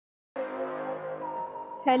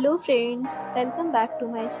Hello friends, welcome back to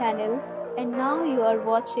my channel, and now you are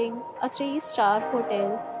watching a 3-star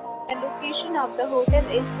hotel. The location of the hotel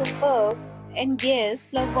is superb and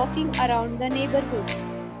guests love walking around the neighborhood.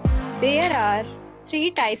 There are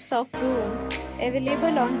 3 types of rooms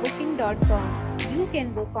available on booking.com. You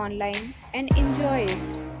can book online and enjoy it.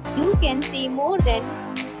 You can see more than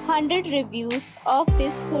 100 reviews of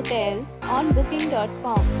this hotel on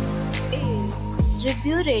booking.com. Its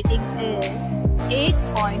review rating is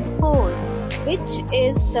 8.4, which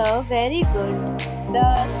is very good. The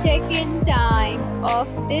check-in time of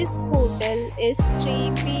this hotel is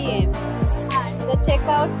 3 p.m. and the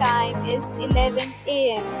checkout time is 11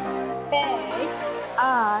 a.m. Pets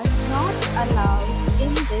are not allowed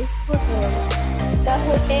in this hotel. The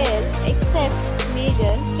hotel accepts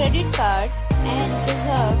major credit cards and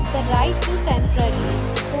reserves the right to temporarily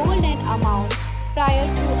hold an amount prior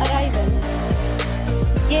to arrival.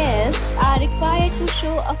 Guests are required to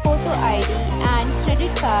show a photo ID and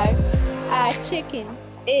credit card at check-in.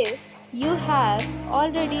 If you have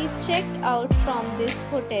already checked out from this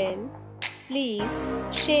hotel, please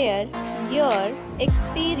share your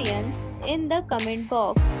experience in the comment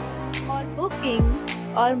box. For booking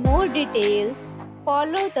or more details,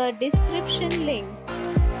 follow the description link.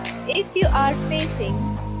 If you are facing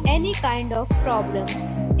any kind of problem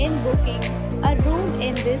in booking a room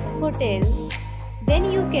in this hotel,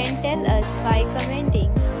 then you can tell us by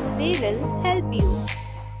commenting. We will help you.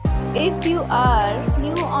 If you are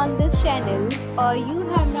new on this channel or you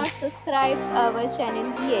have not subscribed our channel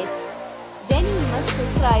yet, then you must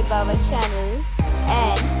subscribe our channel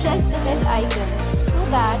and press the bell icon so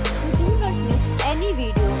that you do not miss any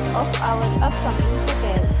video of our upcoming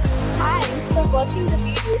hotel. Thanks for watching the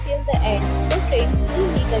video till the end. So friends, we'll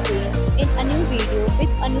meet again in a new video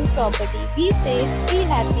with a new property. Be safe, be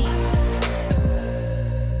happy.